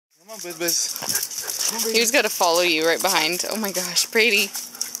Come on, Biz. He's got to follow you right behind. Oh my gosh, Brady.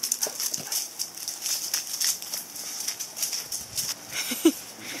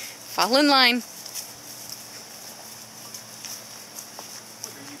 Fall in line.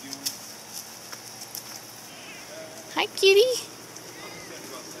 Hi, kitty.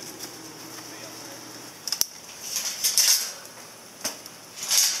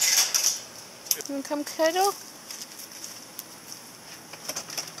 You wanna come cuddle?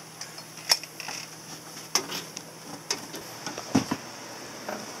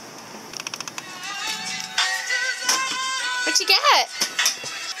 What you got?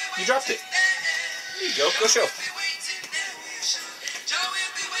 You dropped it. There you go. Go show.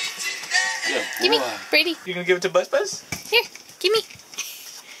 Yeah. Give me, Brady. You gonna give it to Buzz? Here, give me.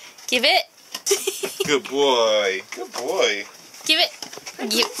 Give it. Good boy. Good boy. Give it.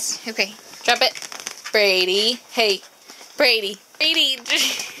 Give. Okay. Drop it. Brady. Hey. Brady. Brady.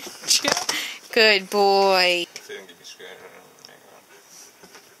 Good boy.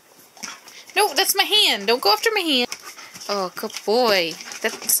 No, that's my hand. Don't go after my hand. Oh, good boy.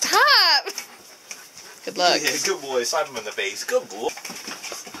 Stop. Good luck. Yeah, good boy. Slap him in the face. Good boy.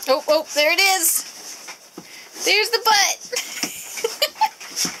 Oh, oh, there it is. There's the butt.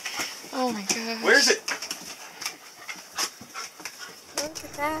 Oh my gosh. Where is it? Look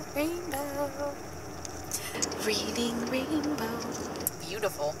at that rainbow. Reading rainbow.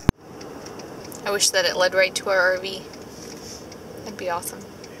 Beautiful. I wish that it led right to our RV. That'd be awesome.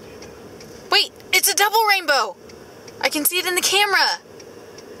 Wait, it's a double rainbow. I can see it in the camera.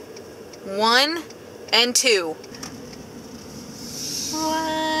 1 and 2.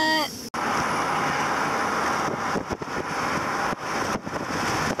 What?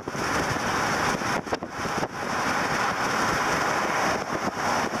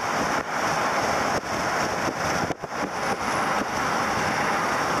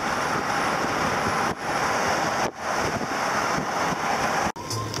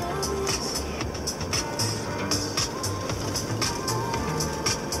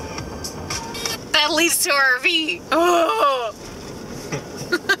 That leads to our RV. Oh!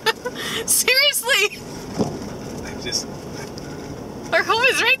 Seriously! Our home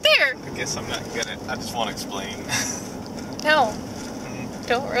is right there. I guess I'm not gonna. I just want to explain. No.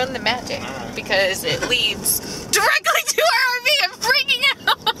 Don't ruin the magic. Right. Because it leads directly to our RV. I'm freaking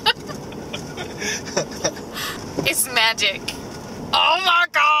out. It's magic. Oh my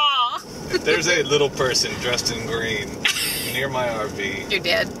god! If there's a little person dressed in green near my RV. You're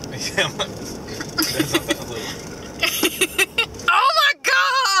dead. Yeah, that's not that little. Oh my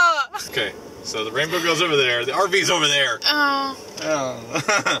god! Okay, so the rainbow goes over there. The RV's over there. Oh. Oh.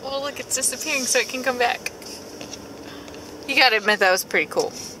 Well, look, it's disappearing so it can come back. You gotta admit that was pretty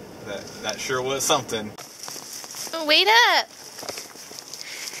cool. That sure was something. Oh, wait up!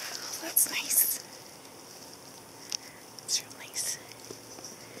 That's nice. That's real nice.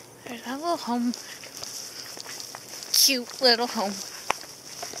 There's that little home. Cute little home.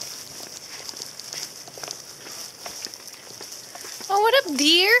 Oh, what up,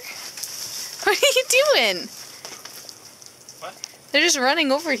 dear? What are you doing? What? They're just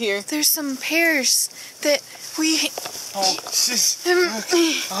running over here. There's some pears that we... Oh, jeez.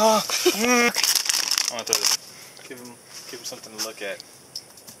 I want to give him something to look at.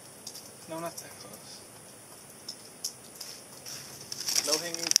 No, not that close. No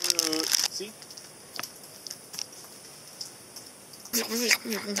hanging fruit. See?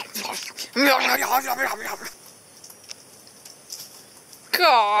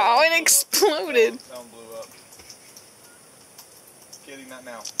 Oh, it exploded. That one blew up. Kitty, not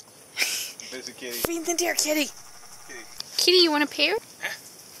now. Busy kitty. Feed the dear kitty. Kitty. Kitty, you want a pear?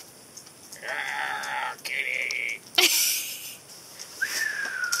 Ah, kitty.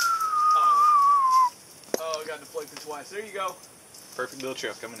 Oh, I got deflected twice. There you go. Perfect little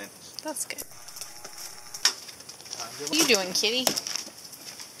trail coming in. That's good. What are you doing, kitty?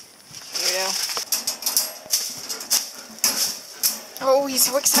 Weirdo. Oh, he's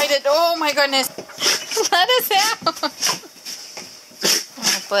so excited. Oh my goodness. Let us out.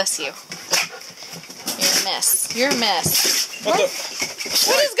 Oh, bless you. You're a mess. You're a mess. What the?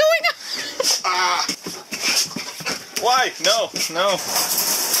 What is going on? Ah! Why? No, no.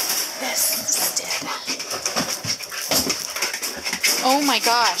 This is dead. Oh my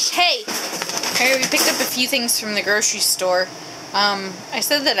gosh. Hey! Hey, we picked up a few things from the grocery store. I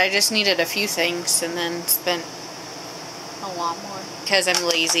said that I just needed a few things and then spent a lot more. Because I'm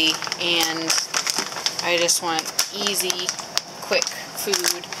lazy and I just want easy, quick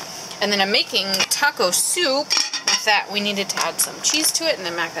food. And then I'm making taco soup. With that, we needed to add some cheese to it, and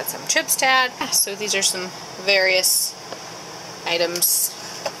then Mac had some chips to add. So these are some various items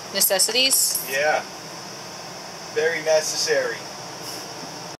necessities. Yeah. Very necessary.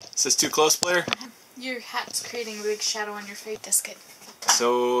 Is this too close, Blair? Your hat's creating a big shadow on your face. That's good.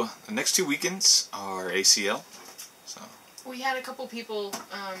 So, the next 2 weekends are ACL. So We had a couple people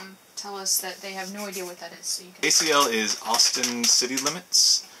tell us that they have no idea what that is. So you can... ACL is Austin City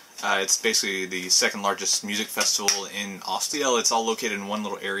Limits. It's basically the second largest music festival in Austin. It's all located in one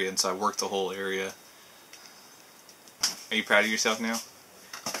little area, and so I work the whole area. Are you proud of yourself now?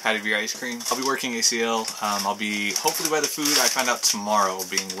 Proud of your ice cream? I'll be working ACL. I'll be hopefully by the food. I find out tomorrow,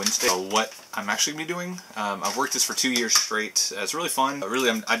 being Wednesday, what I'm actually going to be doing. I've worked this for 2 years straight. It's really fun.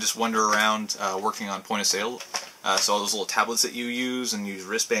 Really, I just wander around working on point of sale. So all those little tablets that you use and use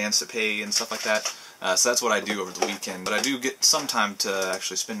wristbands to pay and stuff like that. So that's what I do over the weekend. But I do get some time to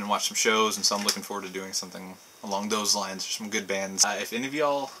actually spend and watch some shows, and so I'm looking forward to doing something along those lines. There's some good bands. If any of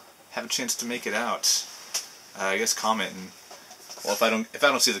y'all have a chance to make it out, I guess comment. And, well, if I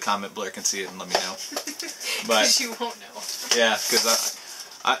don't see the comment, Blair can see it and let me know. But you won't know. Yeah, because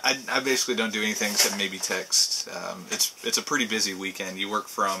I basically don't do anything except maybe text. It's a pretty busy weekend. You work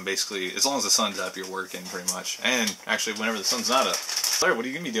from basically, as long as the sun's up, you're working pretty much. And actually, whenever the sun's not up. Blair, what are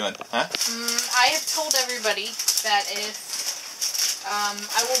you going to be doing? Huh? I have told everybody that if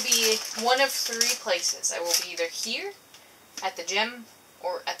I will be one of 3 places. I will be either here, at the gym,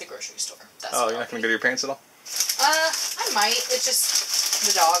 or at the grocery store. That's you're not going to go to your parents at all? I might. It's just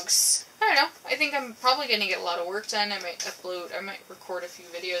the dogs. I don't know. I think I'm probably going to get a lot of work done. I might upload, I might record a few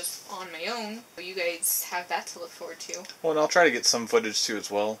videos on my own. You guys have that to look forward to. Well, and I'll try to get some footage too as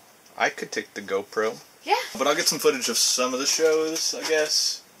well. I could take the GoPro. Yeah. But I'll get some footage of some of the shows, I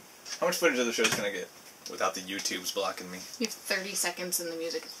guess. How much footage of the shows can I get without the YouTube's blocking me? You have 30 seconds and the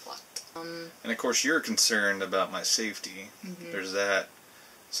music is blocked. And of course you're concerned about my safety. Mm-hmm. There's that.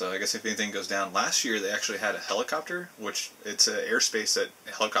 So I guess if anything goes down, last year they actually had a helicopter, which it's an airspace that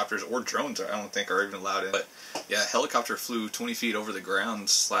helicopters or drones I don't think are even allowed in. But yeah, a helicopter flew 20 feet over the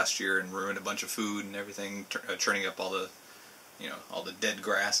grounds last year and ruined a bunch of food and everything, churning up all the, all the dead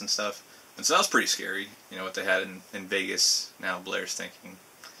grass and stuff. And so that was pretty scary. You know what they had in Vegas. Now Blair's thinking,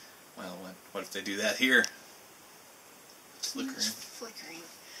 well, what if they do that here? It's flickering. It's flickering.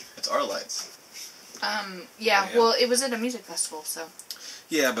 It's our lights. Yeah. Well, it was at a music festival, so.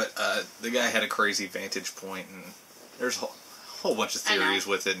 Yeah, but the guy had a crazy vantage point, and there's a whole bunch of theories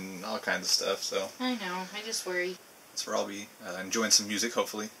with it and all kinds of stuff. So I know. I just worry. That's where I'll be enjoying some music,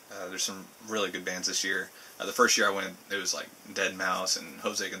 hopefully. There's some really good bands this year. The first year I went, it was like Dead Mouse and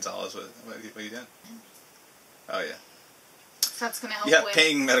Jose Gonzalez. What are you doing? Oh, yeah. That's going to help with... with...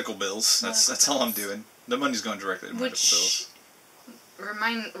 paying medical bills. That's all I'm doing. The money's going directly to medical bills.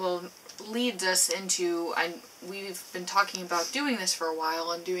 Leads us into, we've been talking about doing this for a while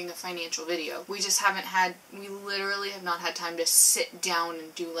and doing a financial video. We literally have not had time to sit down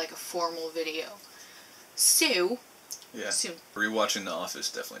and do like a formal video. So, yeah, soon. Rewatching The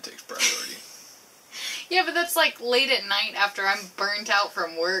Office definitely takes priority. Yeah, but that's like late at night after I'm burnt out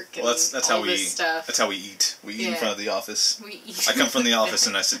from work and that's all how this stuff. That's how we eat. We eat in front of The Office. We eat. I come from The Office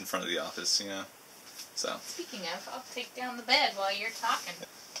and I sit in front of The Office, So. Speaking of, I'll take down the bed while you're talking.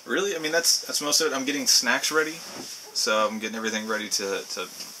 Really? I mean, that's most of it. I'm getting snacks ready, so I'm getting everything ready to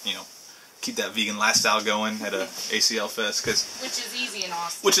keep that vegan lifestyle going at a ACL Fest. Which is easy in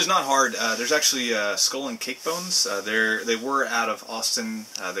Austin. Which is not hard. There's actually Skull and Cake Bones. They were out of Austin.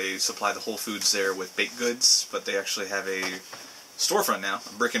 They supply the Whole Foods there with baked goods, but they actually have a storefront now,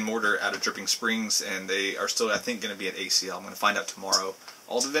 a brick and mortar out of Dripping Springs, and they are still, I think, going to be at ACL. I'm going to find out tomorrow,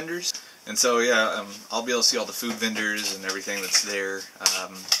 all the vendors. And so, yeah, I'll be able to see all the food vendors and everything that's there.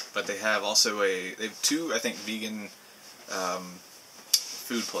 But they have also they have 2, I think, vegan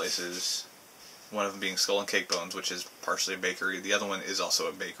food places. One of them being Skull and Cake Bones, which is partially a bakery. The other one is also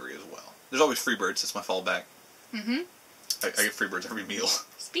a bakery as well. There's always Freebirds. That's my fallback. Mm-hmm. I get Freebirds every meal.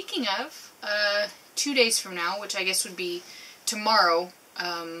 Speaking of, 2 days from now, which I guess would be tomorrow,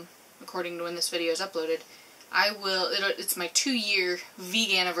 according to when this video is uploaded, it's my 2-year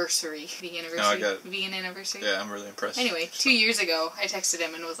vegan anniversary. No, I got it. Vegan anniversary. Yeah, I'm really impressed. Anyway, 2 years ago, I texted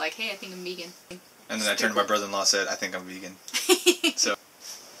him and was like, hey, I think I'm vegan. And then I turned to my brother-in-law and said, I think I'm vegan. So,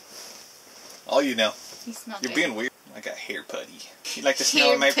 all you know. You're being weird. I got hair putty. You like to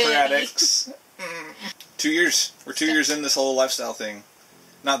smell my products? 2 years. We're 2 years in this whole lifestyle thing.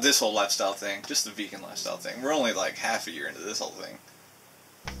 Not this whole lifestyle thing, just the vegan lifestyle thing. We're only like half a year into this whole thing.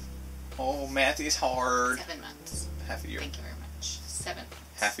 Oh, math is hard. 7 months. Half a year. Thank you very much. 7 months.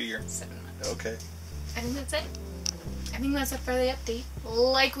 Half a year. 7 months. Okay. I think that's it. I think that's it for the update.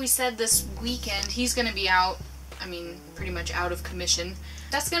 Like we said this weekend, he's going to be out, pretty much out of commission.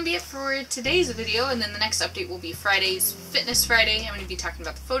 that's going to be it for today's video, and then the next update will be Friday's Fitness Friday. I'm going to be talking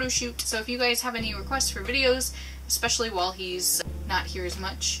about the photo shoot, so if you guys have any requests for videos, especially while he's not here as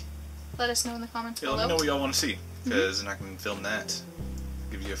much, let us know in the comments below. Let me know what y'all want to see, because I'm not going to film that.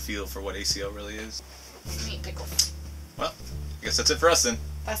 Give you a feel for what ACL really is. Neat pickles. Well, I guess that's it for us then.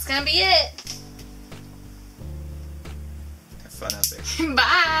 That's going to be it. Have fun out there. Bye.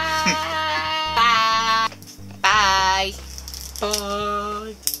 Bye. Bye.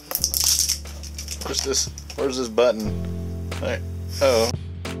 Bye. Where's this button? All right. Oh.